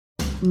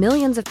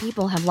Millions of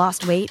people have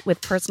lost weight with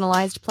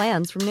personalized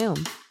plans from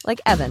Noom. Like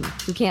Evan,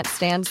 who can't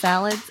stand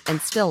salads and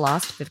still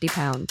lost 50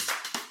 pounds.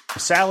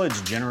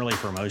 Salads generally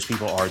for most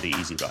people are the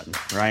easy button,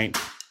 right?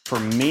 For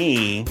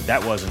me,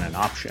 that wasn't an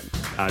option.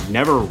 I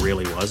never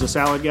really was a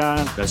salad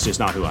guy. That's just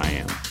not who I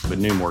am. But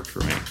Noom worked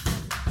for me.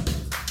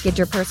 Get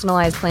your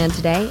personalized plan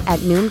today at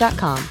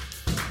Noom.com.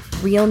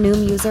 Real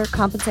Noom user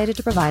compensated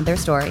to provide their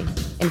story.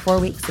 In 4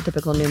 weeks, the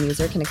typical Noom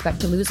user can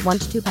expect to lose 1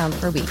 to 2 pounds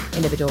per week.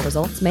 Individual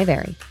results may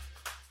vary.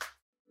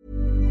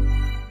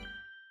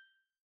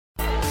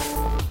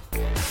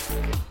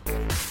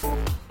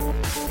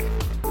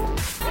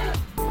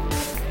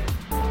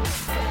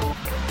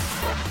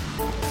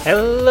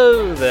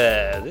 Hello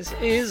there, this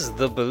is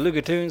the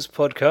Beluga Tunes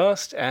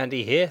podcast.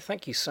 Andy here.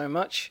 Thank you so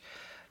much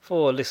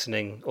for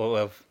listening,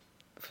 or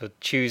for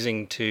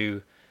choosing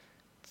to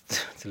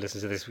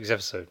listen to this week's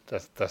episode.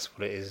 That's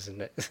what it is,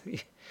 isn't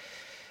it?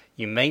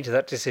 You made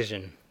that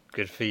decision.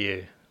 Good for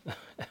you.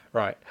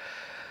 Right.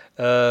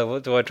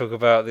 What do I talk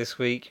about this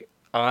week?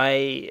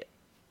 I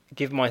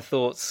give my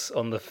thoughts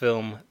on the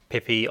film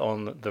Pippi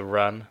on the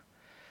Run.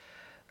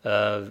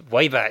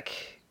 Way back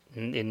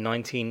in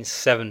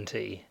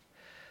 1970.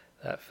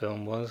 That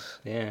film was,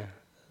 yeah.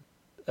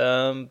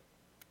 There's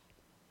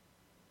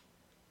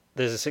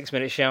a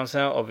 6-minute shout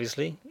out,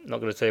 obviously.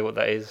 Not going to tell you what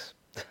that is.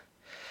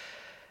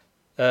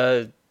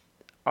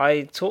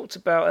 I talked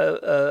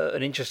about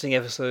an interesting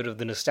episode of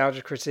The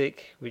Nostalgia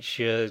Critic, which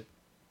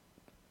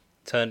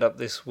turned up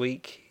this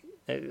week.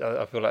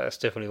 I feel like that's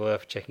definitely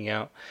worth checking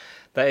out.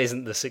 That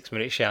isn't the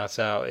 6-minute shout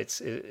out.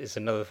 It's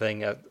another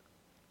thing.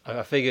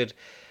 I figured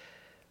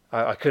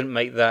I couldn't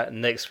make that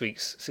next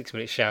week's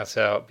 6-minute shout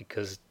out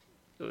because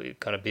it would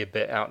kind of be a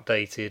bit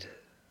outdated.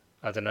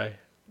 I don't know.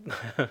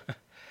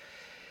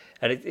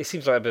 And it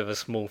seems like a bit of a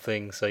small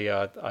thing, so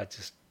yeah,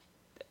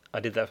 I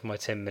did that for my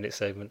 10-minute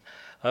segment.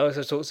 I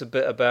also talked a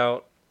bit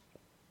about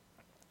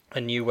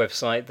a new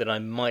website that I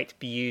might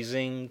be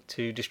using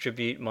to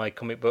distribute my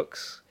comic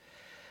books,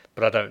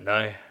 but I don't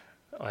know.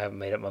 I haven't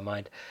made up my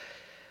mind.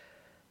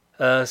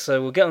 So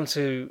we'll get on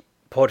to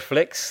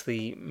Podflix,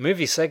 the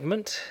movie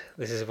segment.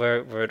 This is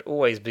where it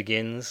always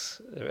begins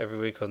every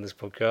week on this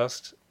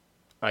podcast.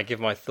 I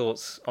give my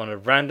thoughts on a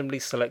randomly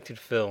selected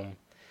film.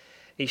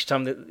 Each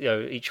time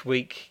each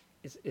week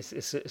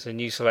it's a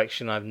new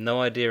selection. I have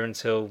no idea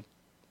until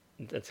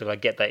I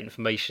get that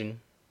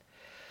information.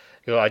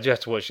 I do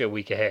have to watch it a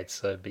week ahead.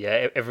 So, but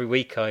yeah, every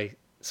week I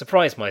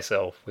surprise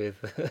myself with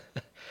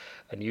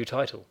a new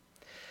title.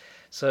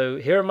 So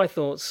here are my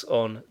thoughts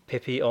on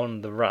Pippi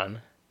on the Run,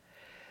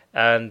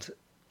 and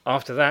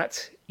after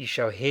that you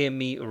shall hear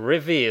me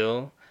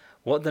reveal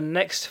what the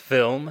next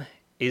film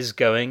is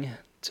going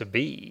to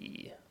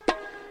be.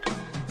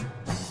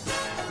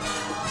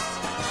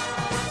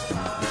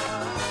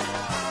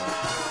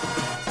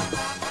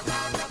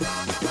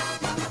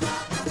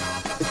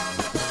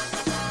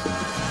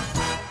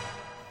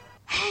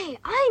 Hey,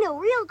 I know a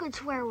real good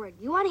swear word.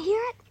 You want to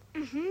hear it?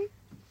 Mm-hmm.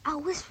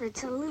 I'll whisper it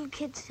so the little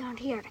kids don't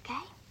hear it,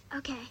 okay?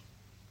 Okay.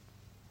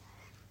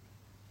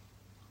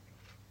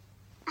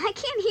 I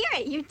can't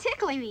hear it. You're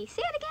tickling me.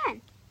 Say it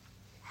again.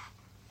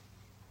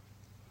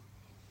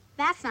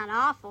 That's not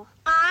awful.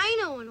 I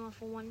know an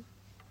awful one.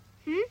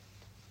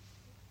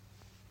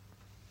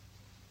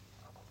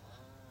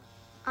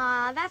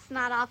 That's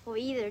not awful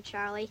either,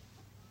 Charlie.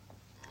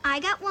 I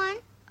got one.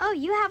 Oh,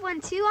 you have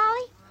one too,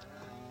 Ollie?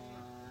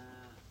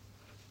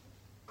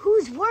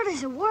 Whose word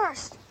is the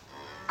worst?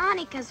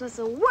 Annika's was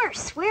the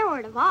worst swear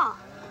word of all.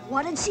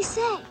 What did she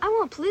say? I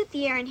won't pollute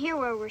the air in here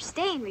where we're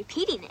staying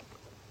repeating it.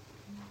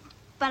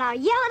 But I'll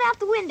yell it out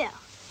the window.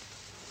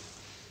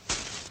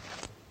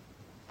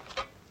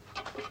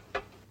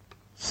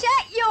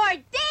 Shut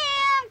your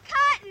damn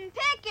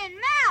cotton-picking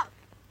mouth!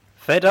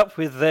 Fed up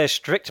with their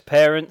strict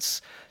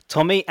parents,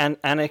 Tommy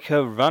and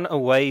Annika run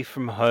away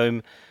from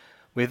home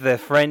with their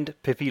friend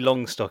Pippi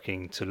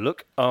Longstocking to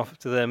look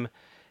after them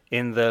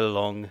in their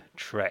long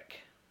trek.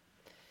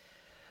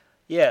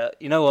 Yeah,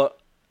 you know what?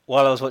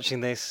 While I was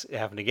watching this, it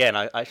happened again.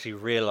 I actually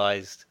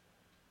realised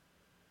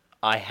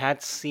I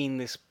had seen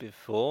this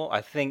before.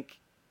 I think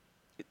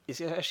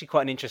it's actually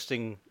quite an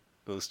interesting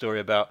little story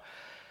about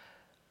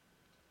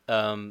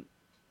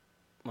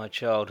my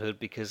childhood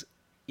because,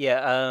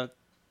 yeah,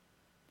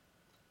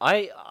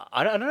 I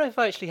don't know if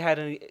I actually had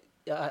any.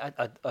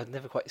 I'd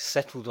never quite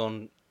settled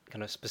on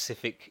kind of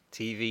specific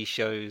TV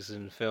shows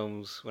and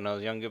films when I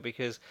was younger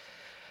because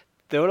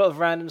there were a lot of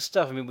random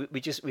stuff. I mean,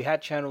 we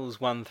had channels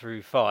 1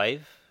 through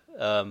 5,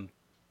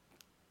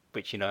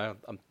 which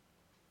I'm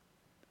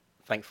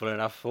thankful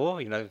enough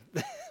for.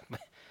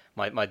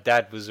 My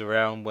dad was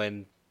around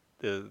when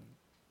there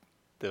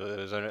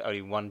was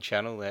only one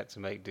channel they had to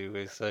make do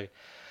with. So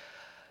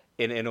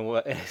in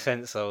a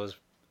sense, I was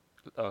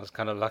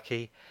kind of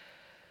lucky.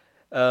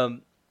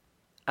 And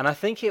I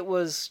think it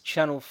was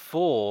Channel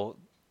 4.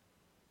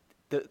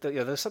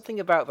 There was something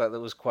about that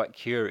was quite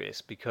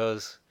curious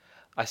because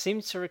I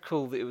seem to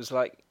recall that it was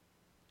like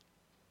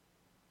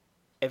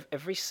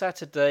every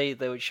Saturday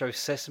they would show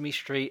Sesame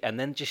Street and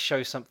then just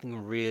show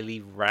something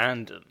really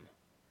random.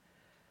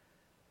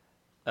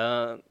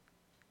 Uh,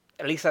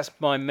 at least that's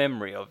my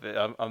memory of it.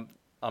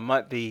 I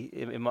might be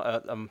it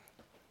might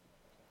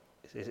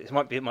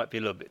it might be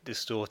a little bit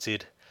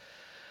distorted,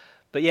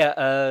 but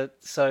yeah.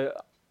 So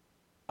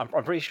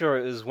I'm pretty sure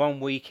it was one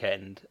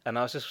weekend, and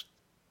I was just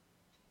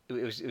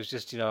it was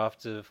just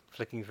after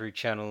flicking through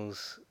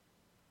channels,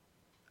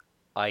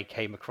 I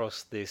came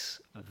across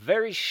this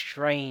very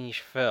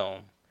strange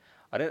film.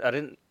 I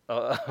didn't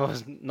I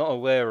was not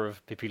aware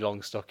of Pippi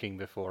Longstocking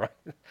before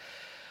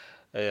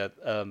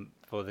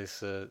for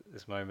this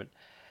moment,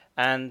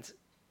 and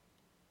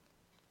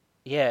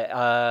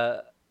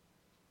yeah,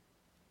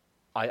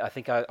 I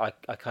think I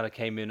kind of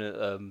came in at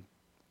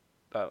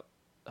about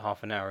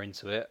half an hour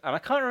into it, and I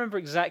can't remember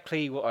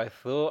exactly what I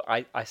thought.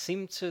 I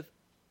seem to,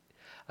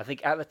 I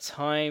think at the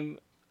time,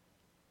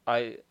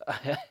 I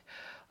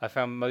I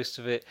found most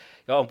of it.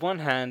 On one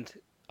hand,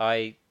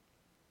 I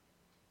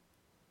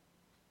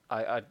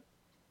I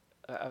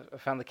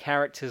found the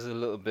characters a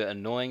little bit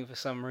annoying for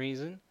some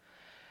reason,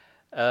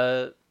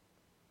 uh,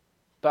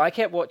 but I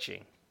kept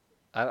watching.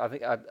 I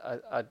think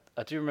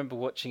I do remember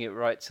watching it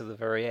right to the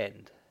very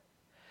end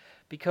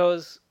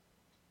because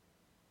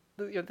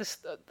this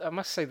I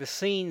must say the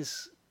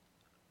scenes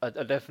are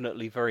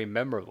definitely very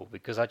memorable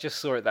because I just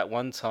saw it that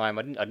one time.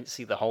 I didn't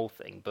see the whole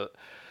thing, but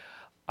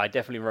I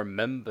definitely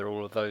remember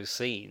all of those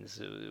scenes.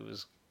 It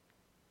was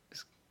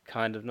it's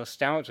kind of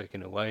nostalgic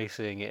in a way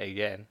seeing it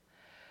again.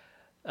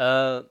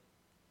 Uh,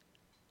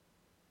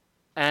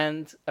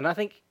 and I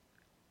think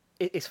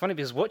it's funny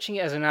because watching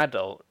it as an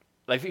adult,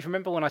 like if you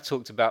remember when I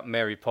talked about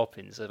Mary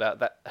Poppins, about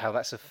that how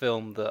that's a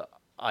film that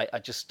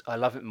I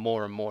love it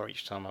more and more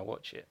each time I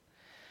watch it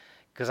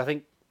because I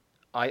think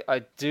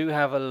I do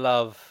have a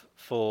love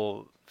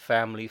for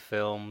family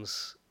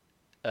films,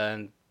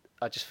 and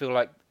I just feel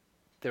like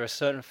there are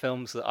certain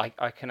films that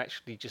I can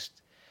actually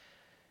just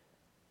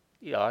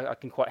I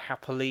can quite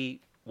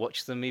happily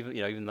watch them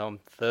even though I'm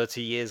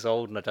 30 years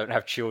old and I don't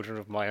have children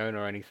of my own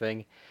or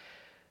anything.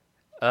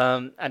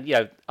 And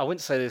I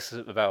wouldn't say this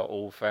about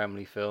all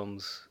family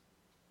films.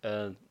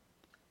 Uh,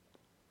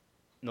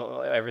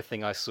 Not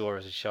everything I saw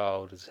as a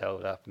child has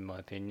held up, in my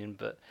opinion.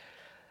 But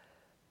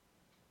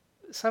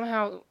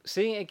somehow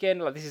seeing it again,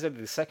 like this is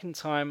only the second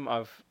time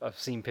I've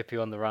seen Pippi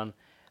on the Run,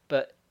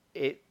 but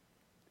it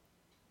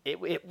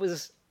it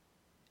was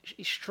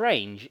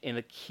strange in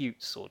a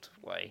cute sort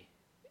of way.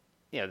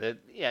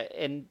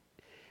 And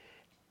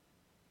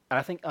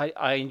I think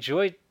I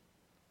enjoyed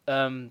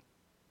the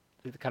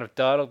kind of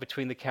dialogue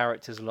between the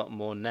characters a lot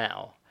more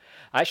now.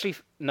 I actually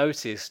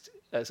noticed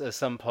as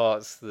some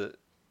parts that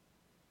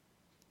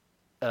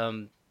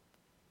um,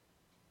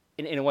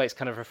 in a way it's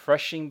kind of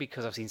refreshing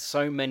because I've seen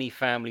so many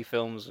family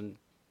films and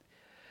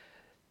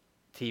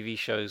TV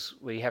shows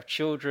where you have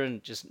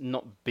children just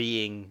not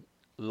being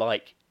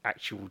like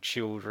actual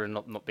children,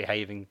 not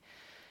behaving.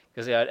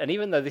 Because and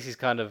even though this is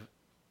kind of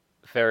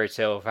fairy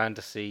tale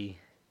fantasy,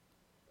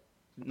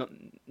 not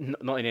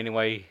not in any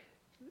way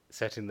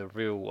set in the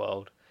real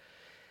world,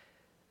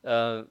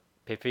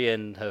 Pippi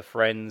and her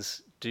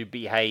friends do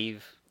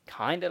behave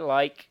kind of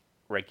like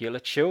regular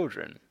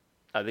children.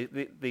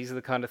 These are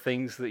the kind of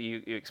things that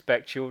you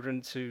expect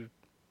children to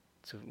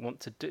want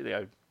to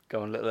do.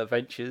 Go on little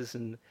adventures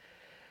and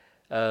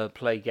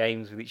play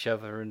games with each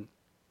other,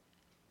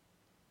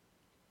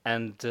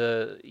 and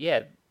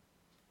yeah,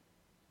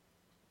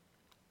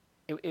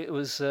 it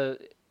was.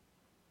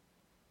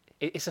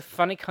 It's a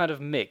funny kind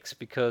of mix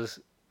because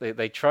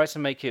they try to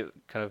make it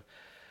kind of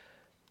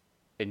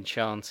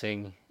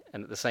enchanting,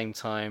 and at the same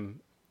time,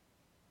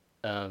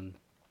 um,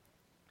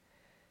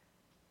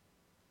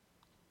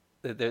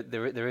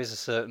 there is a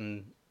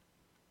certain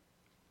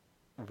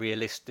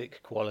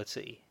realistic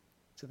quality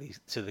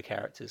to the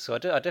characters. So I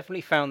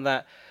definitely found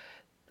that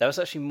was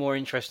actually more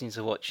interesting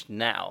to watch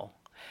now.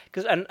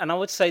 Because and I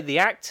would say the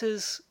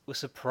actors were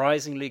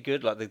surprisingly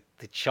good, like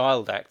the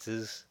child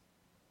actors.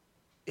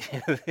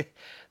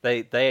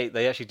 They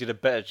actually did a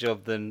better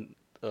job than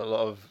a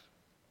lot of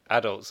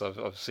adults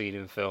I've seen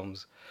in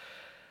films.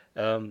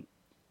 Um,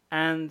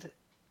 and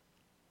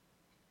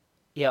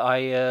yeah,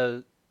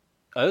 I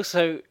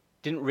also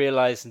didn't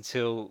realize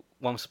until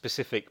one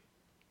specific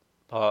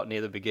part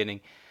near the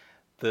beginning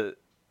that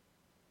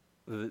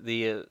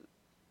the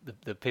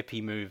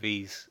Pippi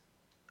movies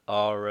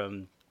are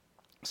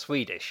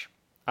Swedish.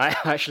 I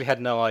actually had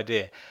no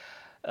idea.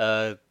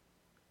 That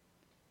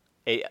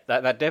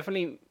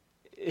definitely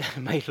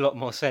made a lot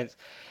more sense.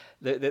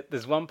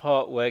 There's one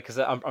part where, because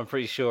I'm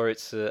pretty sure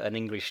it's an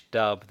English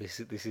dub. This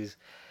is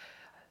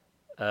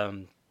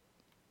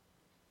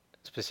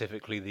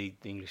specifically the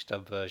English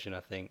dub version, I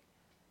think.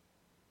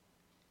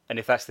 And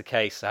if that's the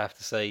case, I have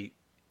to say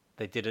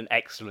they did an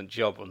excellent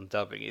job on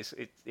dubbing.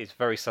 It's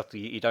very subtle.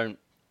 You don't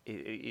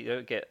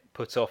get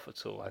put off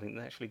at all. I think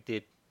they actually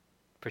did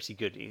pretty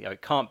good.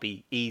 It can't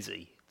be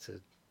easy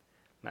to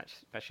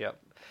match it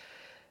up.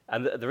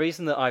 And the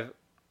reason that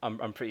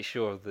I'm pretty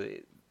sure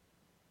that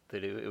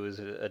it was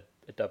a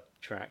dub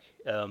track.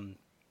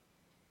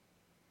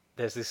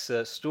 There's this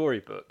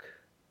storybook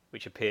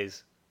which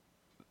appears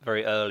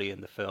very early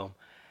in the film,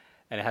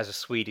 and it has a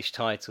Swedish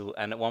title.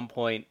 And at one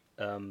point,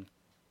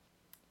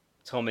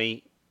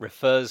 Tommy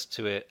refers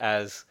to it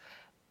as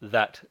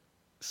that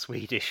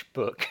Swedish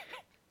book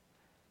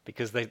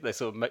because they're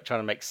sort of trying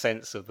to make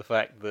sense of the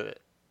fact that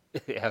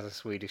it has a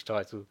Swedish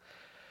title.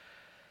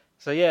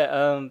 So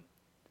yeah,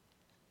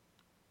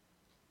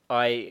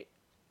 I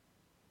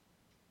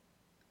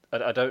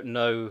don't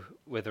know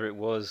whether it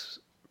was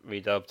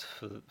redubbed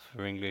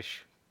for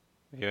English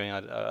viewing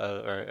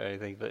or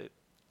anything, but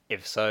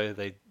if so,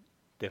 they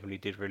definitely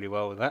did really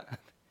well with that.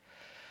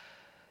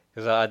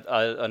 Because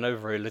I know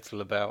very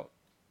little about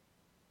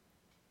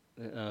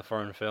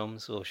foreign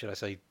films, or should I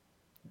say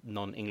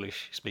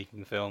non-English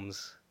speaking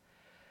films.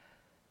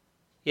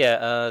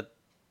 Yeah,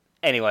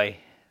 anyway,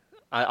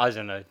 I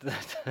don't know.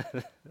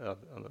 I'm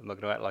not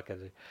going to act like I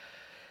do.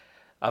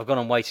 I've gone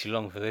on way too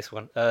long for this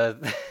one.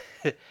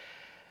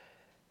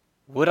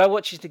 Would I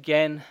watch it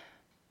again?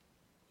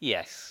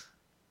 Yes.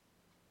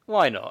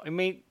 Why not? I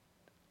mean,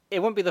 it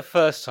won't be the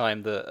first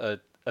time that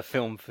a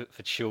film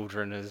for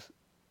children has,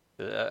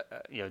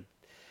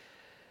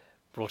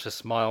 brought a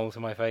smile to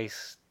my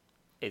face.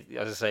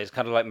 As I say, it's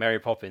kind of like Mary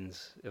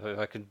Poppins. If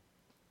I could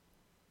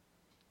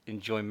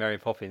enjoy Mary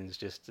Poppins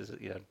just as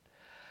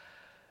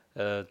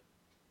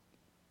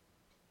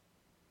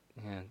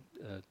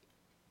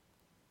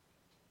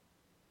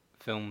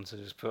film to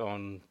just put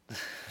on,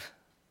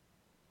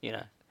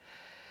 Yeah,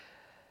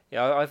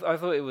 I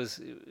thought it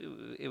was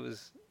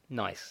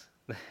nice,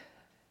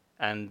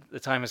 and the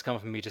time has come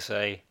for me to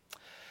say,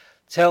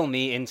 tell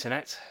me,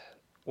 Internet,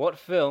 what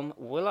film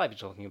will I be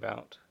talking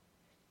about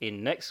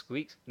in next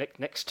week's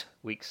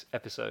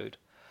episode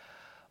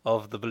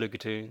of the Beluga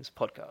Tunes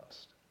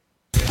podcast?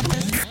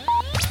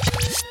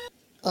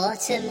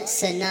 Autumn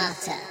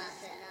Sonata,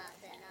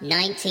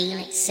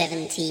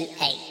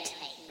 1978.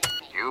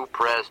 You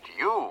pressed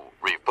U,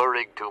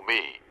 referring to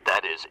me.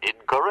 That is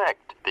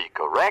incorrect. The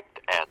correct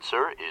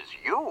answer is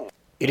you.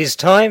 It is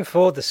time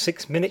for the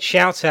 6-minute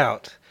shout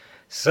out.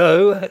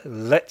 So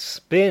let's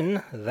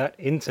spin that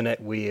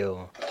internet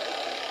wheel.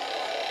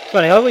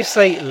 Funny, I always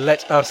say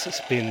let us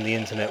spin the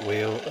internet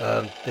wheel.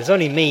 There's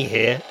only me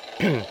here,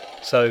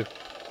 so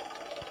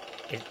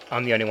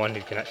I'm the only one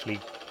who can actually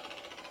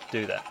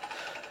do that.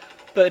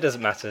 But it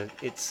doesn't matter.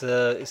 It's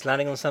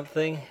landing on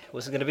something.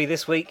 What's it going to be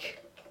this week?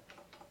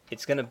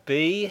 It's going to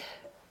be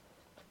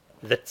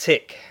The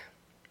Tick.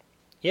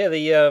 Yeah,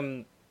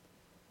 the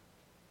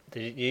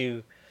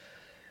new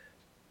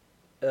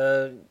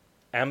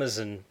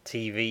Amazon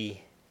TV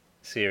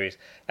series.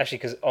 Actually,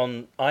 because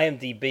on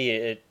IMDb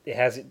it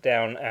has it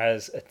down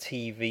as a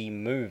TV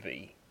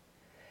movie,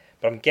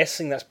 but I'm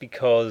guessing that's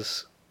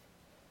because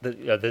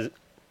there's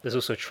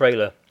also a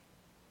trailer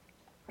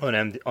on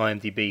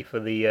IMDb for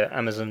the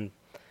Amazon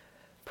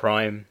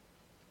Prime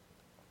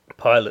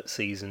pilot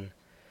season.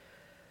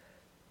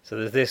 So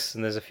there's this,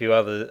 and there's a few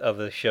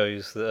other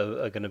shows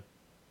that are going to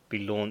be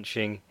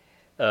launching.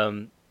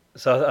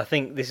 So I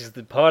think this is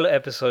the pilot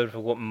episode for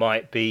what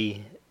might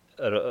be,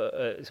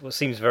 what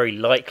seems very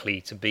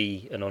likely to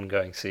be an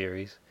ongoing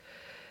series.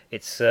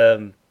 It's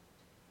it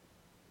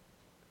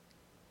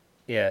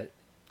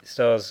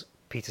stars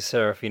Peter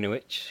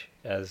Serafinowicz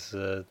as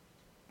the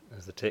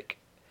Tick.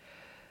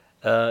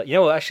 You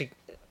know what? Actually,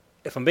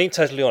 if I'm being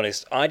totally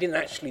honest, I didn't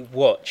actually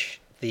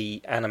watch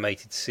the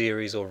animated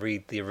series or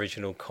read the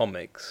original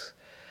comics,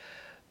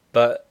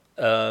 but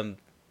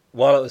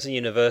while I was in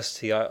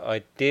university,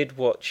 I did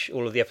watch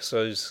all of the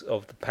episodes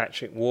of the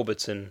Patrick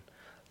Warburton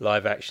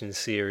live-action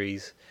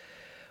series,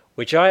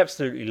 which I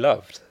absolutely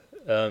loved.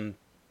 I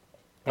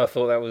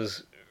thought that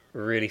was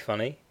really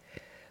funny.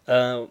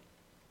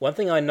 One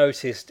thing I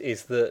noticed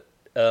is that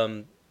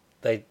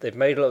they've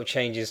made a lot of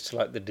changes to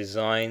like the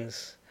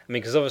designs. I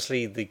mean, because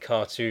obviously the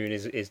cartoon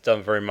is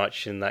done very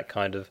much in that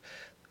kind of,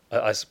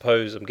 I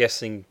suppose, I'm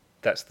guessing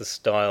that's the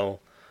style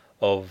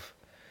of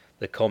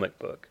the comic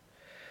book.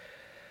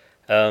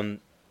 I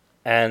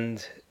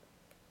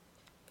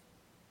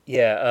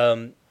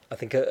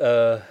think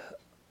I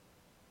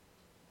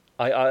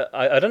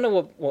don't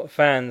know what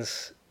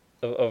fans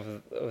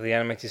of the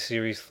animated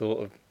series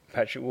thought of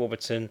Patrick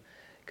Warburton,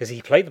 because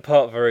he played the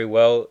part very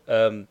well.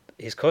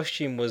 His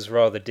costume was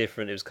rather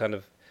different. It was kind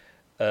of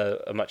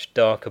a much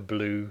darker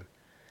blue,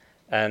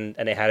 and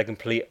it had a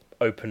complete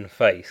open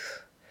face.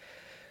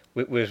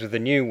 With the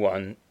new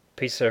one,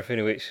 Peter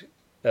Serafinowicz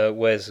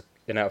wears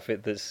an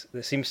outfit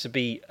that seems to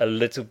be a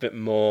little bit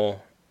more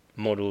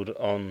modelled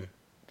on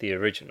the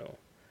original.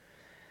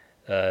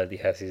 He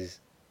has a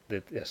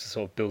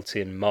sort of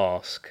built-in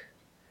mask,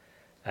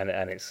 and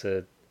it's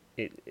a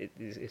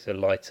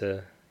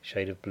lighter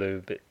shade of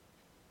blue, bit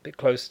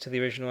closer to the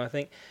original, I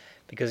think.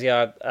 Because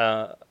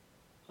I'm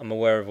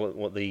aware of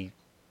what the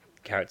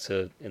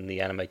character in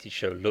the animated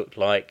show looked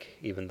like,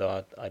 even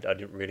though I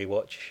didn't really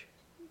watch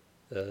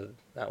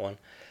that one.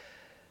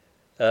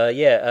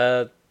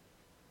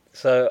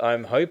 So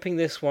I'm hoping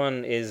this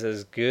one is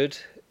as good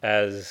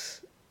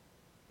as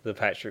the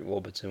Patrick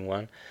Warburton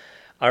one.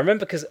 I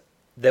remember because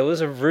there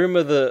was a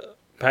rumor that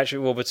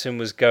Patrick Warburton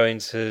was going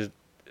to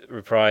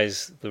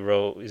reprise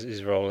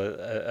his role,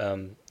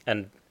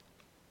 and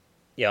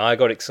yeah, I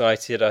got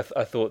excited. I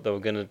thought they were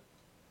going to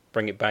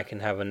bring it back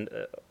and have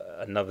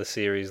another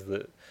series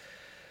that,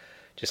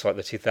 just like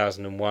the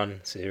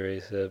 2001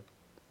 series.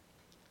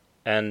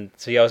 And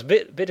so yeah, I was a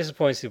bit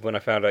disappointed when I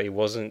found out he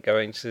wasn't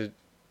going to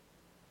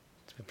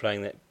be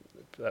playing it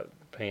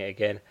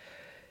again,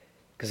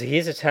 because he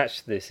is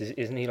attached to this.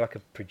 Isn't he like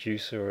a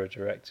producer or a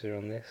director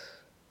on this?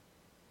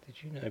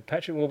 Did you know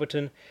Patrick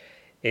Warburton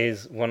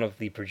is one of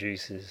the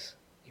producers?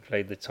 He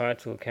played the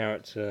title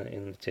character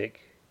in The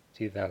Tick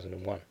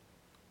 2001.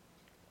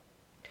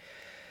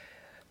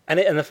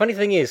 And the funny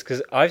thing is,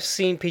 because I've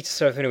seen Peter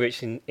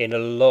Serafinowicz in a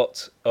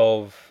lot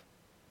of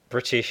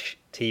British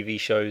TV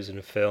shows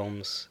and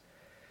films.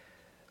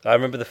 I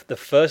remember the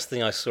first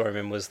thing I saw him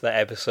in was that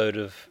episode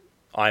of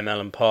I'm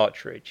Alan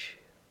Partridge.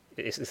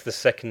 It's the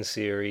second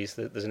series.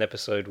 There's an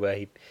episode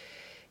where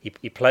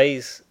he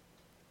plays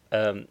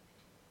an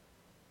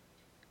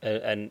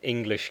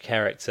English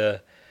character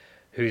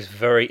who's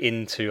very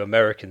into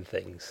American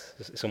things.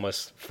 It's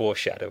almost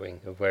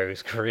foreshadowing of where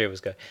his career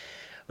was going.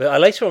 But I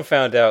later on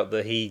found out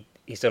that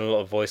he's done a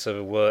lot of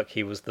voiceover work.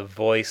 He was the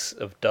voice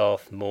of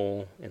Darth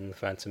Maul in The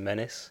Phantom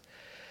Menace.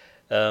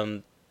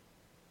 I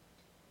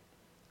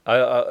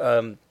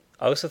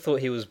also thought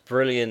he was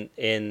brilliant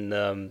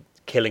in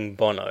Killing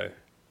Bono.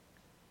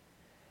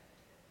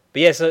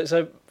 But yeah,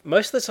 so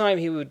most of the time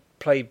he would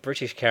play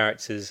British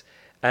characters,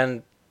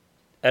 and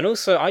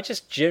also I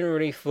just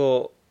generally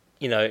thought,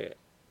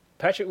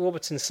 Patrick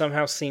Warburton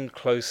somehow seemed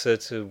closer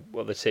to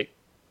what The Tick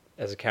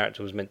as a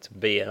character was meant to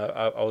be, and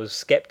I was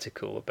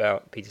sceptical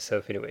about Peter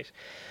Serafinowicz,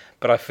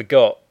 but I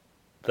forgot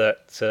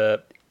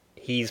that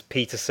he's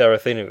Peter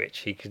Serafinowicz.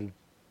 He can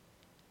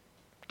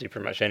do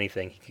pretty much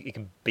anything. He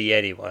can be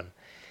anyone.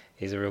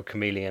 He's a real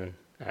chameleon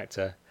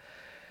actor,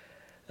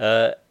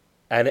 and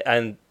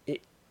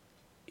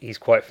he's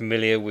quite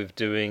familiar with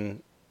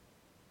doing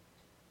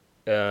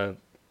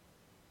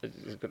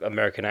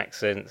American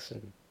accents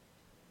and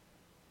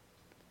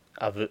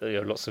other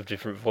lots of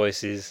different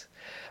voices.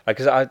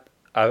 Because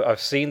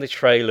I've seen the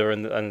trailer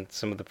and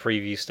some of the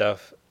preview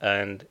stuff,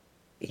 and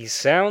he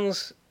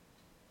sounds,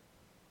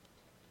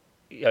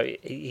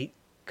 he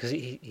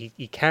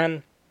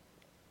can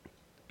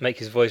make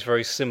his voice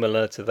very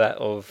similar to that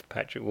of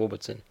Patrick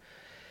Warburton,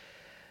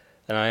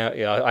 and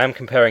I am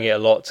comparing it a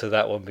lot to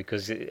that one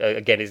because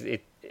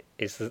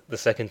it's the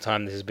second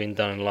time this has been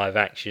done in live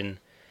action,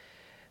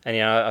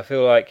 and I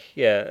feel like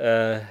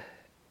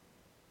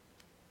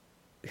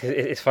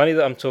it's funny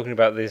that I'm talking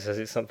about this as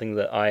it's something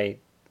that I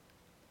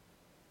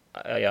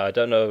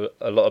don't know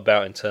a lot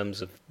about in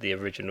terms of the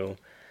original,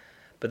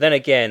 but then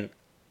again,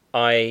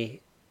 as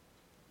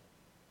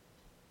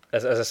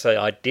I say,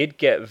 I did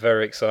get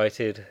very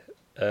excited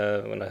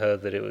when I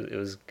heard that there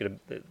was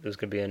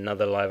gonna be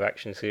another live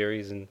action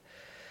series, and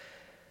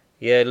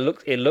yeah,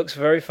 it looks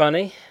very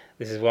funny.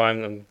 This is why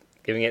I'm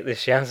giving it this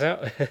shout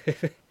out.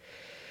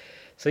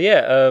 So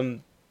yeah,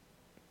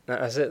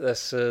 that's it.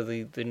 That's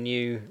the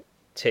new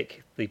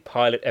Tick, the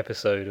pilot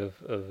episode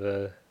of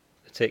The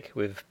Tick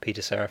with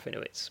Peter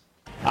Serafinowicz.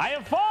 I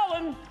have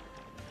fallen,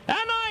 and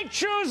I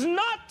choose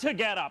not to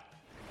get up.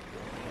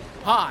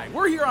 Hi,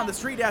 we're here on the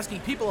street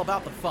asking people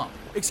about the Fump.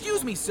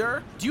 Excuse me,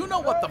 sir, do you know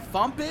what the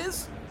Fump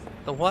is?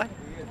 The what?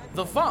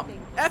 The Fump.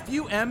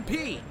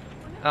 F-U-M-P.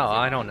 Oh,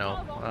 I don't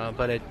know,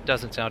 but it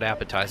doesn't sound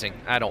appetizing.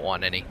 I don't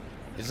want any.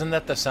 Isn't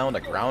that the sound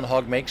a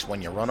groundhog makes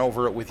when you run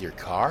over it with your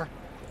car?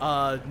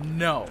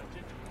 No.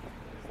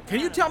 Can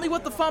you tell me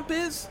what the Fump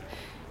is?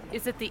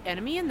 Is it the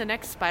enemy in the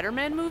next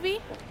Spider-Man movie?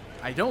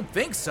 I don't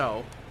think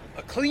so.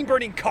 A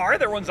clean-burning car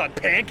that runs on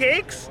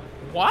pancakes?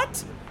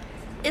 What?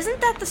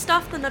 Isn't that the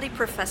stuff the Nutty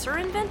Professor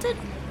invented?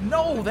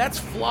 No, that's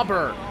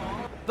Flubber.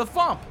 The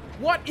Fump.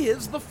 What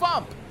is the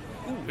Fump?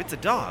 Ooh, it's a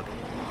dog.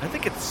 I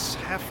think it's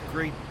half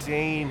Great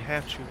Dane,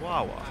 half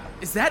Chihuahua.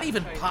 Is that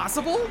even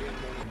possible?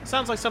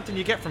 Sounds like something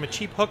you get from a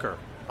cheap hooker.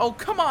 Oh,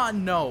 come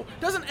on, no.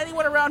 Doesn't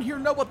anyone around here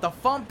know what the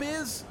Fump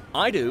is?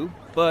 I do,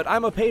 but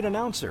I'm a paid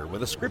announcer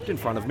with a script in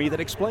front of me that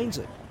explains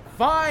it.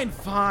 Fine.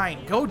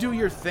 Go do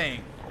your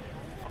thing.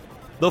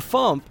 The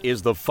Fump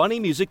is the Funny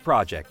Music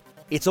Project.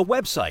 It's a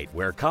website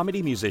where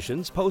comedy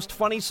musicians post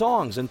funny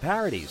songs and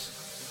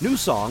parodies. New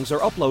songs are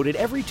uploaded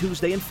every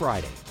Tuesday and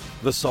Friday.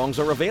 The songs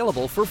are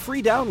available for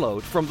free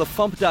download from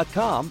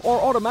thefump.com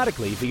or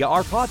automatically via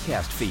our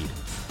podcast feed.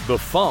 The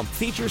Fump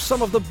features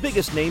some of the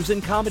biggest names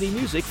in comedy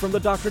music from the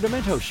Dr.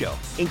 Demento Show,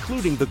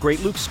 including the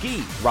great Luke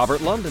Ski,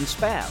 Robert London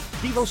Spav,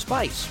 Devo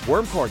Spice,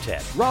 Worm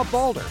Quartet, Rob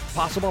Balder,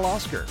 Possible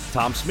Oscar,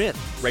 Tom Smith,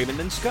 Raymond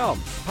and Scum,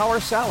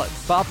 Power Salad,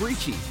 Bob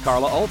Ricci,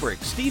 Carla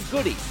Ulbrich, Steve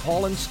Goody,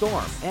 Paul and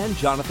Storm, and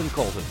Jonathan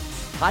Colton.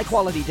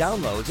 High-quality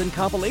downloads and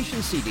compilation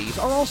CDs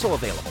are also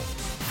available.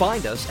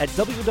 Find us at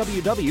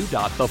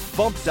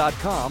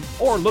www.thefump.com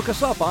or look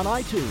us up on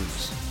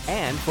iTunes.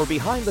 And for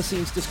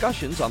behind-the-scenes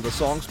discussions on the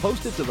songs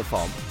posted to The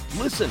Fump,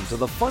 listen to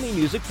the Funny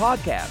Music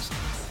Podcast.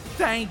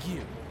 Thank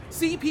you.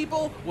 See,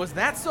 people, was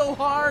that so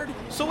hard?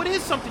 So it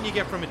is something you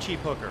get from a cheap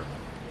hooker.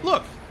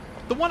 Look,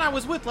 the one I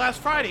was with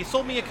last Friday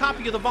sold me a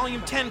copy of the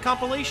Volume 10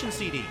 compilation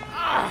CD.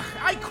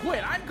 I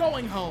quit. I'm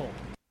going home.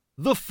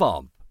 The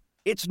Fump.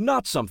 It's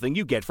not something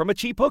you get from a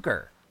cheap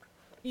hooker.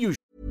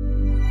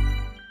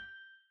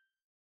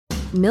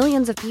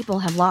 Millions of people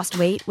have lost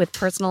weight with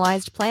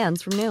personalized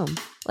plans from Noom.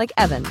 Like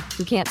Evan,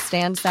 who can't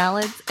stand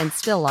salads and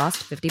still lost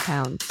 50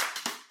 pounds.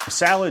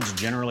 Salads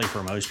generally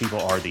for most people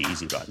are the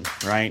easy button,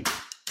 right?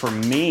 For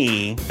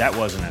me, that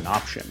wasn't an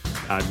option.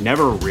 I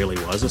never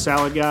really was a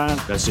salad guy.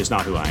 That's just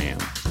not who I am.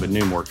 But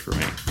Noom worked for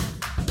me.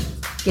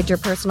 Get your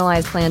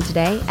personalized plan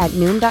today at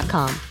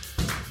Noom.com.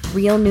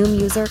 Real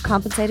Noom user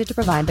compensated to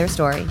provide their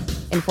story.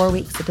 In 4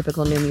 weeks, the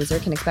typical Noom user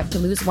can expect to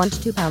lose 1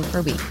 to 2 pounds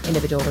per week.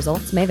 Individual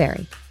results may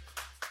vary.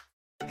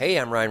 Hey,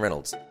 I'm Ryan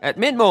Reynolds. At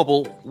Mint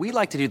Mobile, we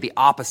like to do the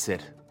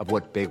opposite of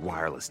what Big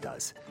Wireless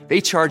does.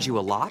 They charge you a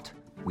lot,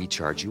 we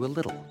charge you a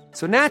little.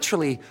 So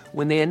naturally,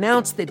 when they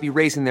announced they'd be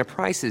raising their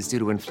prices due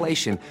to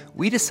inflation,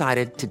 we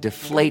decided to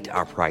deflate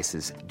our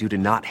prices due to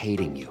not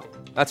hating you.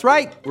 That's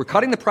right. We're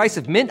cutting the price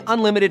of Mint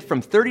Unlimited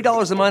from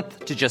 $30 a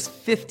month to just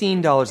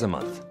 $15 a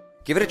month.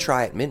 Give it a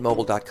try at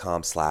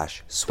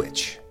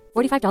mintmobile.com/switch.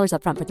 $45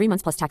 up front for 3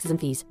 months plus taxes and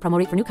fees. Promo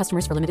rate for new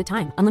customers for limited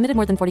time. Unlimited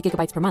more than 40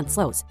 gigabytes per month.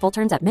 Slows full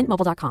terms at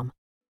mintmobile.com.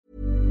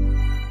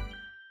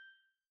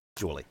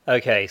 Julie.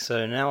 Okay,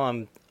 so now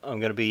I'm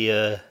going to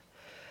be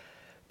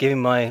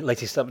giving my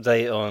latest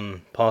update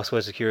on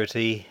password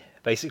security.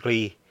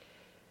 Basically,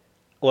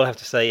 all I have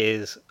to say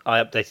is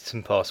I updated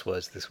some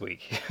passwords this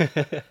week. I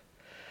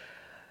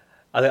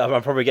think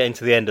I'm probably getting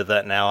to the end of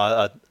that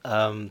now.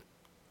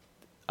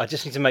 I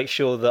just need to make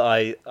sure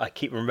that I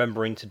keep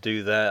remembering to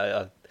do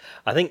that.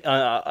 I think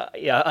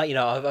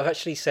I've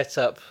actually set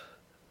up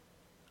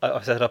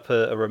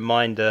a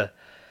reminder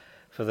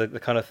for the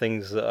kind of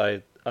things that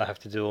I have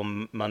to do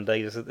on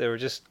Mondays. There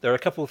are a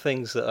couple of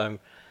things that I'm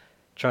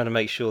trying to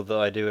make sure that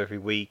I do every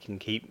week and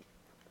keep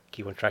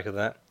on track of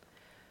that.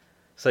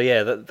 So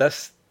yeah,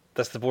 that's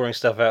the boring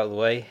stuff out of the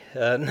way.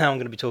 Now I'm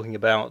going to be talking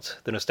about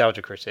the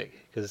Nostalgia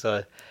Critic, because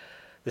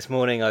this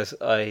morning I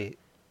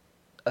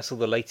saw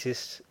the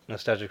latest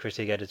Nostalgia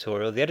Critic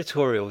editorial. The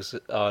editorials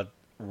are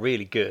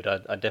really good.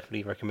 I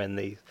definitely recommend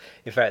these.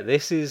 In fact,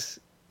 this is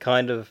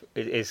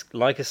it's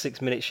like a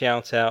 6-minute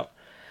shout out,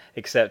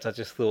 except I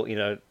just thought,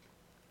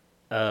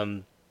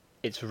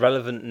 it's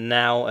relevant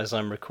now as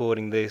I'm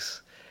recording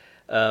this.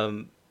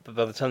 But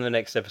by the time the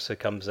next episode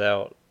comes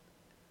out,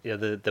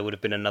 there would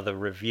have been another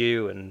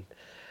review, and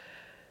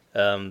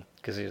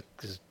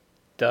because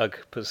Doug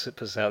puts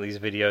out these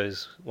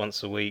videos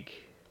once a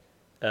week.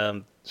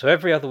 So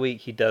every other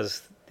week he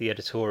does the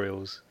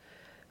editorials,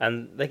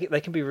 and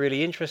they can be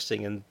really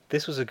interesting. And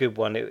this was a good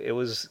one. It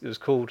was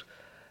called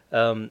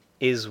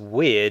 "Is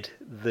Weird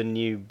the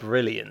New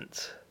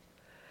Brilliant?"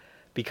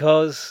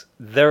 Because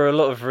there are a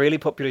lot of really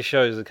popular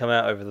shows that come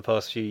out over the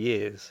past few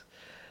years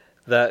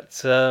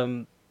that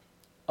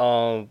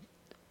are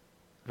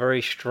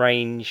very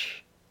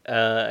strange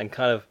and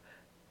kind of,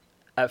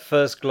 at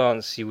first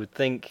glance, you would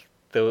think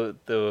they were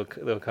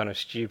kind of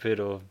stupid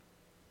or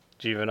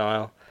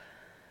juvenile.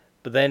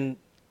 But then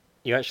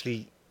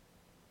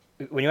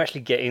when you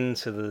actually get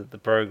into the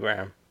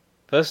program,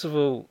 first of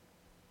all,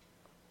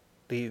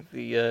 the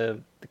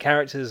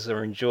characters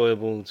are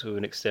enjoyable to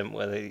an extent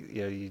where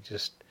you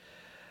just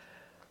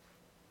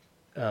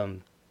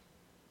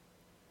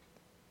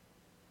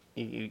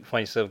you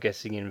find yourself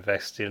getting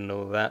invested and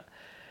all that,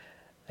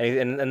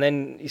 and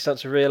then you start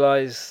to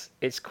realize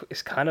it's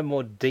kind of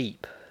more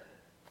deep,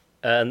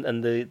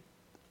 and the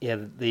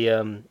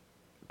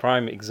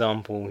prime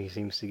example he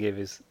seems to give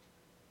is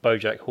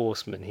BoJack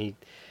Horseman. He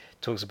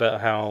talks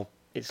about how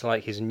it's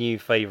like his new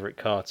favorite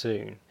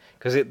cartoon,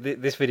 because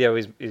this video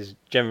is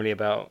generally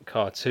about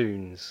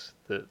cartoons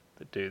that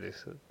do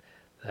this, that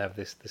have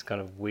this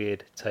kind of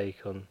weird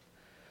take on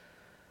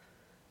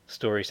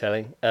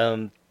storytelling.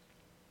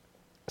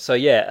 So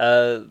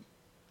yeah,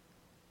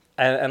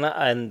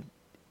 and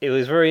it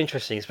was very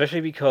interesting,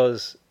 especially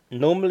because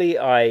normally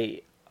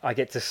I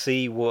get to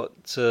see what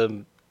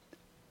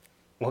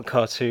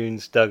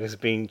cartoons Doug has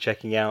been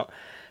checking out,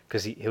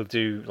 because he'll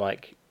do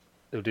vlogs.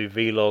 He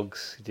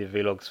did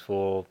vlogs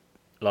for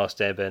Last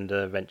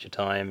Airbender, Adventure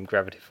Time,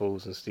 Gravity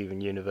Falls, and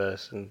Steven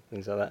Universe, and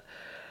things like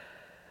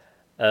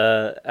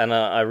that. And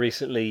I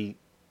recently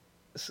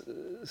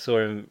saw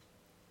him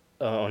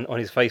on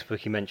his Facebook.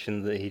 He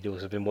mentioned that he'd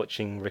also been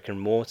watching Rick and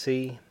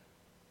Morty,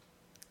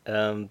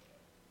 and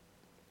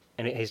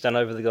he's done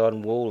Over the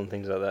Garden Wall and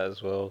things like that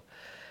as well.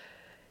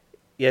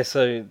 Yeah,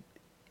 so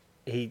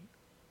he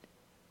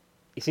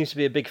seems to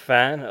be a big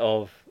fan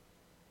of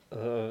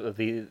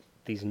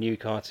these new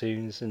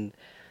cartoons, and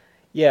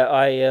yeah,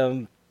 I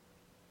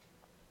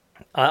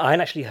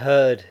hadn't actually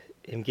heard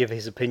him give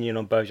his opinion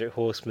on BoJack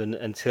Horseman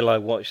until I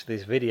watched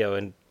this video,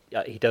 and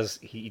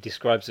he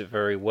describes it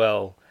very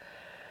well,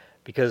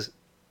 because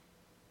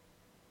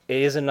it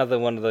is another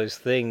one of those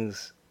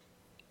things.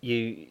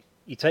 You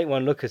take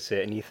one look at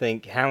it and you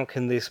think, how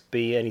can this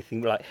be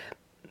anything like?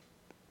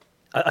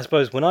 I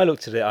suppose when I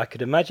looked at it, I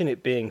could imagine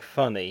it being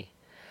funny,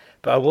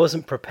 but I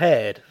wasn't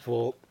prepared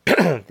for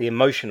the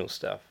emotional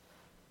stuff.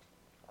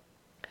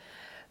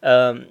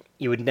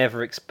 You would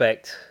never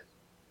expect,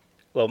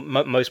 well,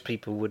 most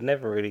people would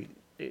never really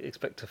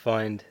expect to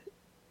find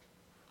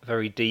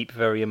very deep,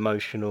 very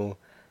emotional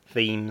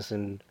themes,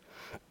 and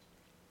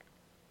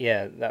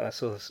yeah, that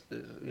sort of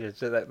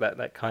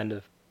that kind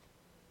of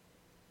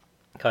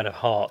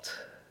heart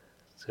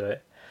to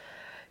it.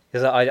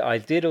 Because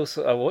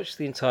I watched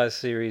the entire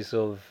series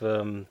of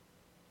the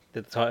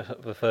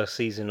first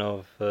season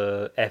of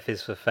F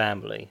is for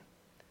Family,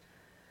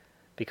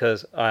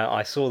 because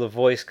I saw the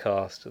voice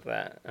cast of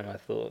that and I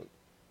thought,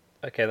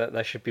 okay,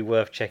 that should be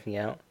worth checking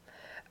out,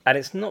 and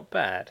it's not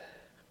bad.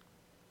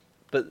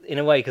 But in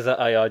a way, because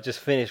I just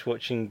finished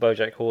watching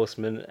BoJack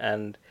Horseman,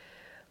 and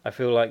I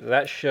feel like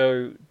that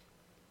show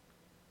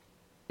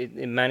it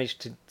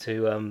managed to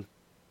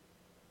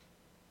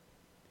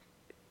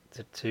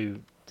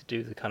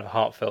do the kind of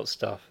heartfelt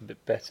stuff a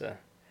bit better.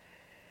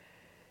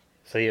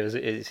 So yeah,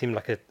 it seemed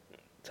like a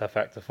tough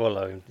act to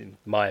follow, in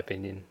my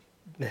opinion.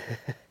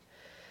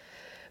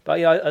 But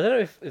yeah, I don't know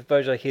if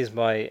BoJack is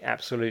my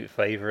absolute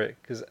favourite,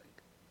 because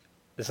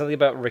there's something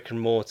about Rick and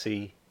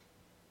Morty.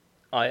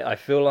 I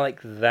feel like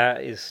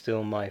that is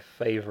still my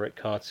favourite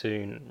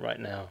cartoon right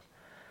now.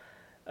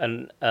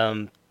 And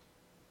I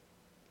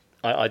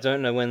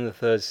don't know when the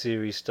third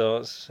series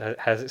starts.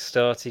 Has it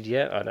started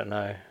yet? I don't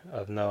know. I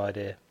have no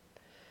idea.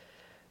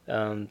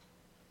 The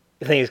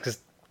thing is, because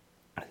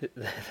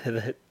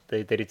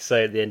they did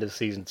say at the end of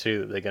season 2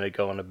 that they're going to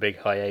go on a big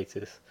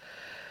hiatus.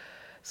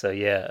 So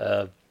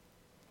yeah,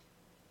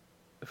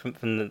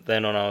 from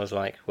then on I was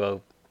like,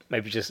 well,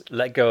 maybe just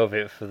let go of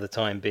it for the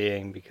time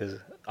being, because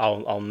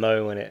I'll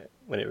know when it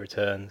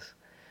returns.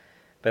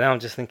 But now I'm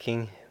just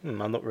thinking,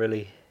 I'm not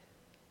really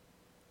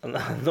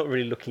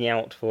looking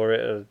out for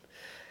it.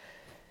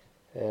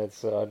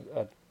 So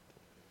I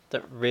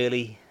don't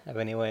really have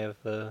any way of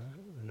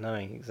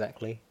knowing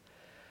exactly.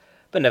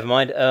 But never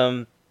mind.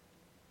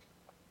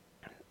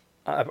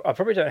 I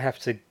probably don't have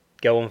to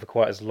go on for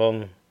quite as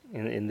long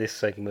in this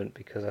segment,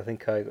 because I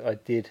think I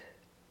did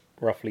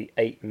roughly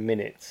 8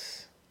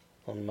 minutes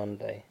on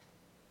Monday.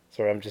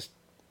 Sorry, I'm just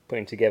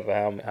putting together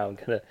how I'm going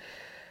to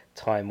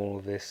time all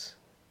of this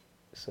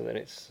so that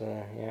it's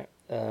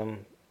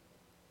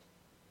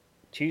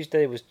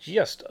Tuesday was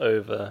just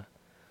over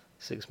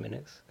 6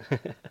 minutes.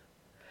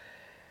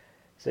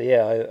 So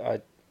yeah,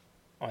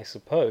 I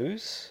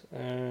suppose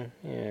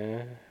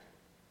yeah.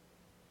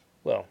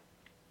 Well,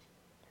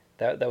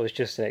 that was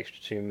just an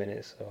extra 2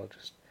 minutes, so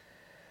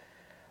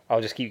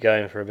I'll just keep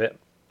going for a bit.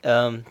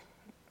 I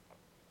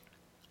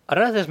don't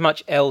know if there's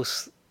much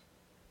else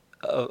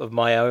of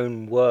my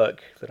own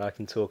work that I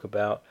can talk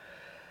about.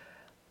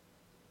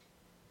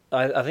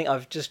 I think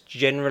I've just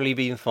generally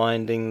been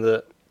finding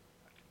that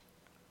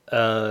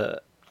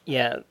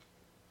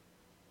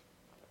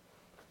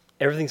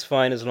everything's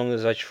fine as long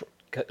as I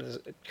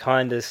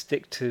kind of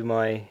stick to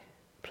my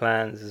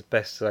plans as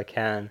best as I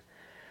can.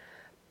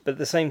 But at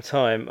the same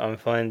time, I'm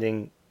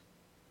finding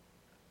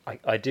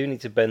I do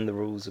need to bend the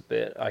rules a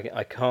bit.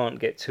 I can't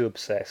get too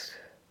obsessed.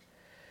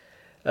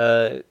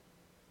 I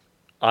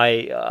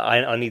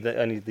need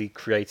the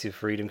creative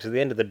freedom, because at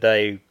the end of the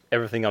day,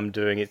 everything I'm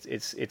doing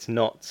it's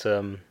not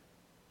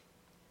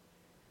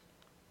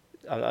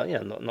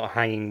not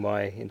hanging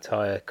my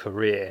entire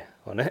career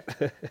on it.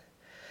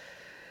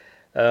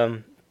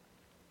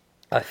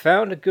 I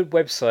found a good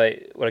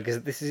website. Well, I guess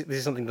this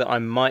is something that I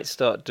might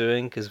start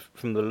doing, because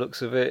from the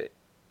looks of it,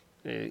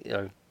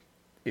 it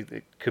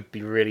could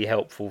be really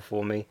helpful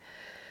for me.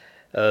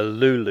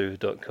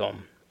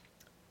 Lulu.com,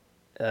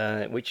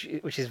 which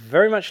is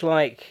very much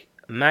like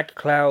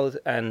MagCloud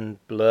and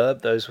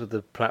Blurb. Those were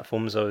the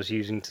platforms I was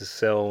using to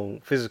sell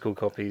physical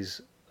copies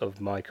of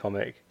my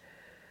comic.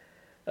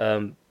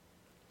 Blurb,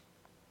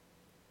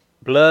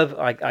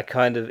 I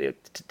kind of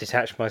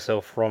detached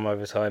myself from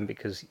over time,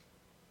 because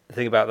the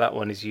thing about that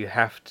one is you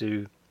have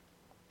to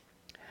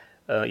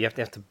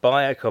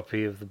buy a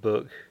copy of the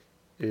book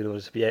in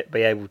order to be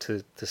able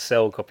to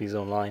sell copies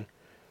online.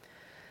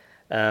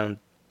 With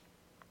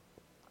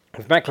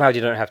MagCloud,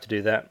 you don't have to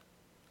do that.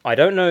 I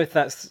don't know if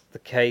that's the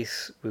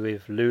case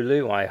with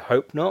Lulu. I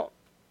hope not.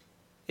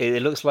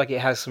 It looks like it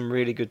has some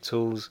really good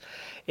tools.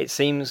 It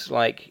seems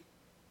like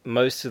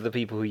most of the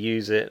people who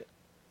use it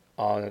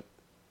are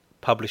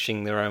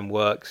publishing their own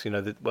works.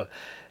 I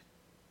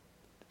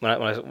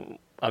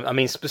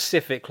mean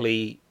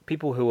specifically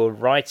people who are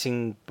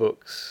writing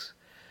books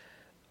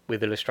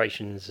with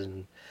illustrations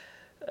and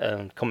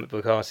comic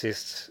book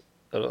artists.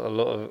 A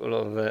lot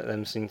of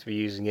them seem to be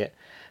using it,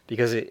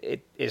 because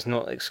it's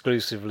not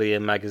exclusively a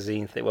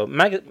magazine thing. Well,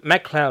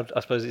 MagCloud, I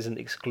suppose, isn't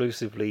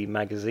exclusively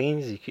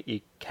magazines.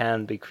 You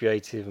can be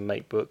creative and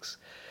make books,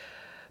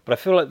 but I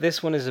feel like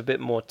this one is a bit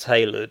more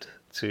tailored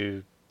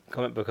to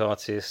comic book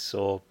artists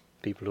or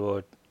people who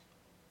are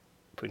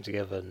putting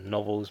together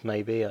novels,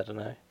 maybe, I don't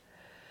know.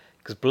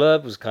 Because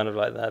Blurb was kind of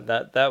like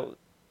that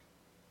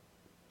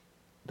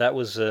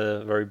was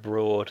very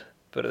broad,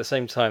 but at the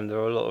same time there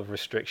are a lot of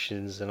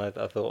restrictions, and I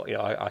thought,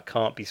 I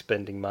can't be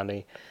spending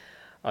money.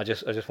 I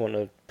just want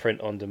a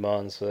print on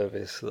demand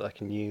service that I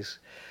can use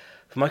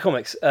for my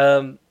comics.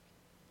 I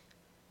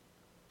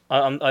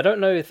don't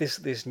know if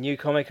this new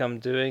comic I'm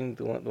doing,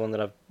 the one that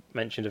I've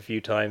mentioned a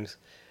few times,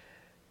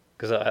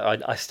 because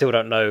I still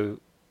don't know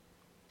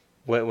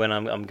when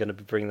I'm going to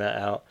be bringing that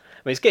out.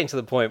 I mean, it's getting to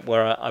the point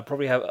where I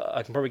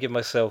can probably give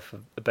myself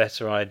a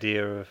better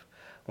idea of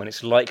when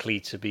it's likely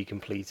to be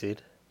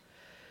completed.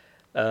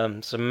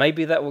 So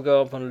maybe that will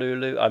go up on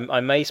Lulu. I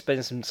may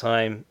spend some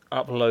time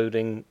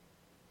uploading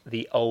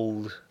the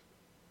old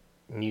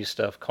New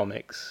Stuff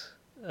comics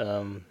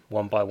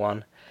one by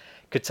one.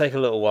 Could take a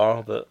little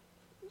while, but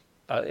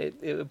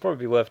it would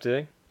probably be worth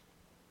doing.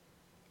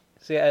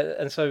 So yeah,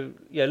 and so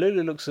yeah,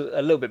 Lulu looks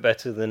a little bit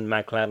better than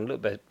MagCloud, and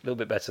a little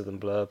bit better than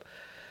Blurb.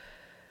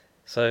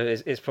 So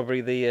it's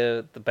probably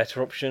the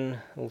better option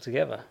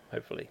altogether,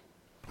 hopefully.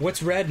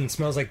 What's red and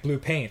smells like blue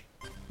paint?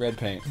 Red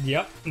paint.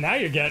 Yep, now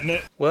you're getting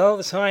it. Well,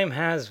 the time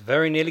has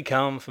very nearly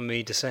come for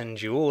me to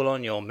send you all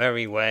on your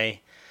merry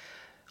way.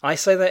 I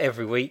say that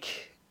every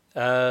week.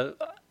 I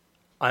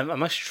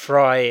must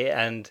try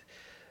and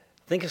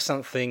think of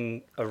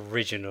something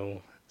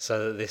original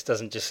so that this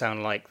doesn't just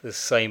sound like the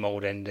same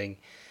old ending.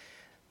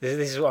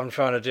 This is what I'm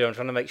trying to do. I'm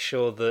trying to make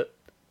sure that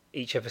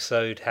each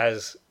episode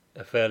has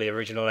a fairly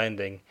original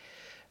ending.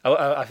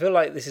 I feel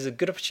like this is a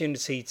good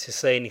opportunity to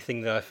say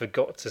anything that I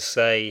forgot to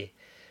say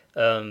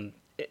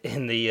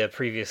in the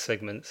previous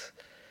segments.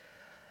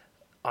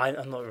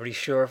 I'm not really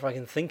sure if I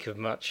can think of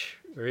much,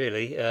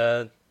 really.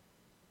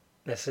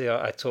 Let's see,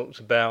 I talked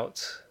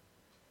about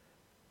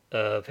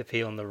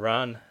Pippi on the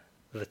Run,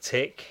 The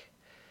Tick,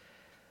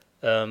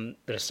 The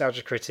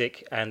Nostalgia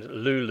Critic, and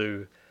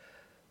Lulu.com,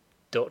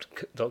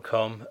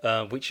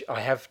 which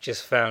I have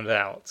just found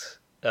out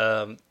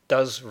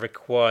does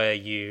require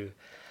you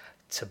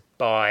to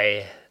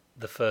buy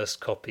the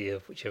first copy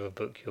of whichever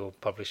book you're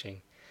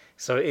publishing.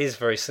 So it is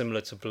very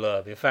similar to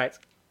Blurb. In fact,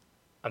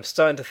 I'm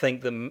starting to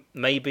think that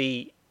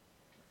maybe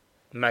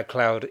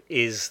MagCloud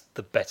is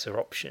the better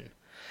option.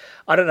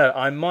 I don't know,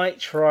 I might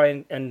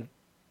try and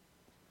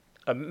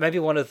maybe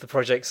one of the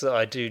projects that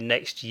I do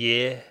next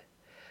year,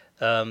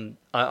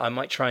 I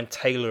might try and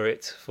tailor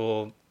it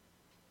for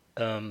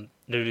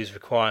Lulu's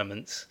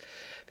requirements,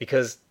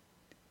 because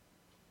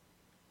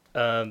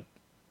I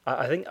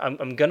think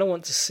I'm going to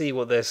want to see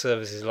what their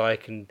service is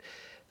like and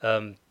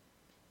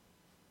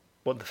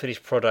what the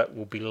finished product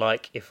will be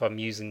like if I'm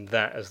using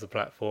that as the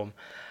platform.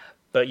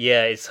 But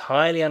yeah, it's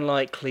highly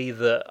unlikely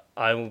that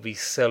I will be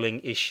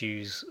selling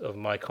issues of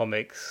my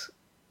comics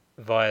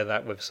via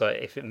that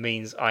website if it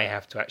means I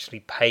have to actually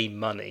pay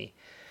money,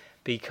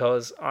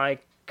 because I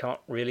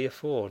can't really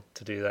afford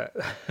to do that.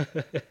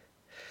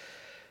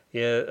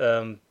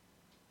 Yeah,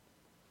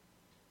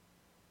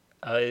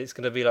 it's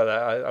going to be like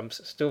that. I'm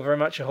still very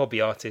much a hobby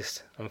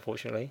artist,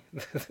 unfortunately.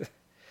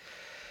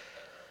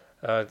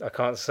 I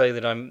can't say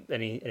that I'm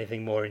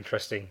anything more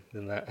interesting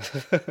than that.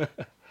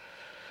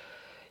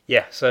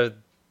 Yeah, so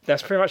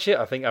that's pretty much it.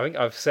 I think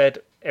I've said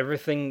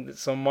everything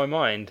that's on my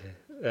mind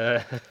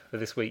for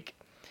this week.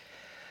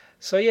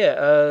 So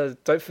yeah,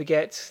 don't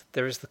forget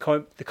there is the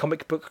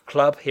comic book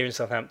club here in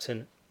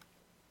Southampton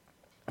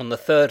on the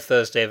third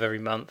Thursday of every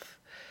month.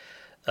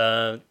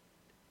 I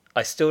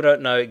still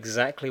don't know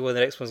exactly when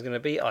the next one's going to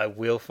be. I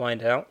will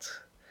find out.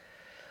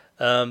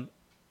 Hang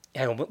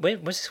on,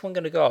 when's this one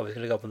going to go up? It's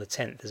going to go up on the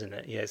 10th, isn't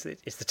it? Yeah, it's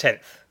the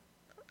 10th.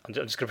 I'm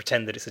just going to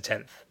pretend that it's the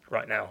 10th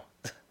right now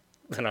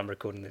when I'm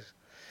recording this.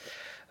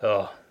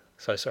 Oh,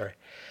 so sorry.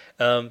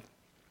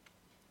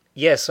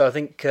 Yeah, so I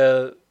think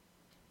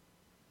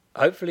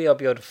hopefully I'll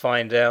be able to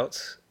find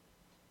out.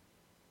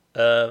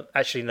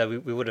 Actually, no,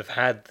 we would have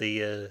had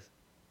the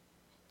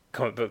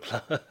comic book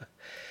club.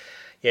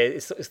 Yeah,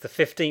 it's the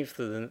 15th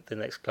that the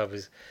next club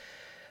is.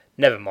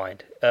 Never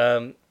mind.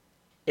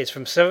 It's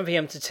from 7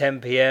 p.m. to 10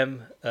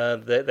 p.m.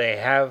 They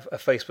have a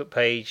Facebook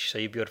page, so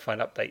you'll be able to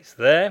find updates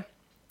there.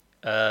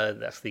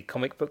 That's the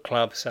Comic Book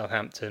Club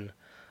Southampton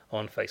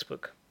on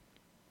Facebook.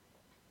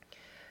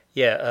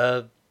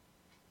 Yeah,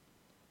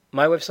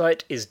 my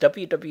website is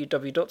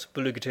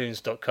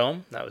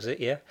www.belugatoons.com. That was it,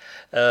 yeah.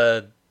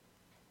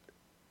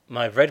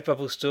 My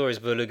Redbubble store is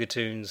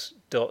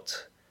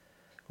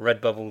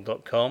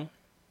belugatoons.redbubble.com.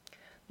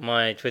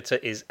 My Twitter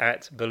is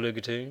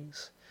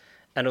 @belugatoons,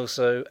 and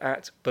also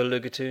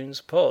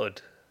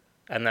 @belugatoonspod,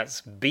 and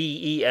that's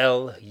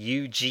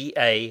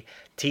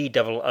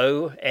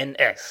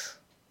BELUGATOONS.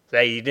 So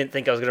you didn't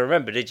think I was going to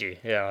remember, did you?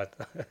 Yeah,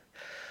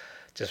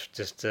 just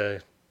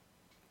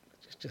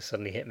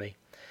suddenly hit me.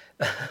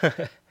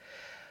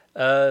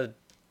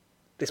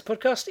 This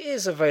podcast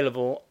is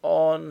available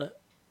on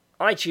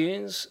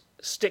iTunes,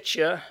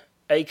 Stitcher,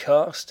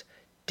 Acast,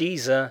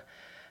 Deezer,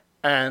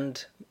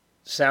 and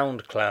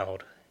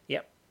SoundCloud.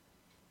 Yep,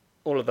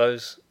 all of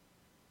those.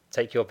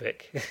 Take your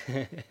pick.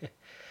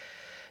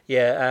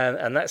 Yeah,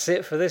 and that's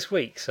it for this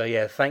week. So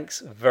yeah, thanks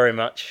very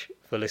much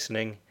for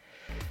listening.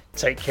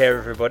 Take care,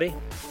 everybody,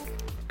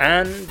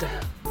 and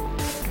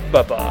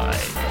bye-bye.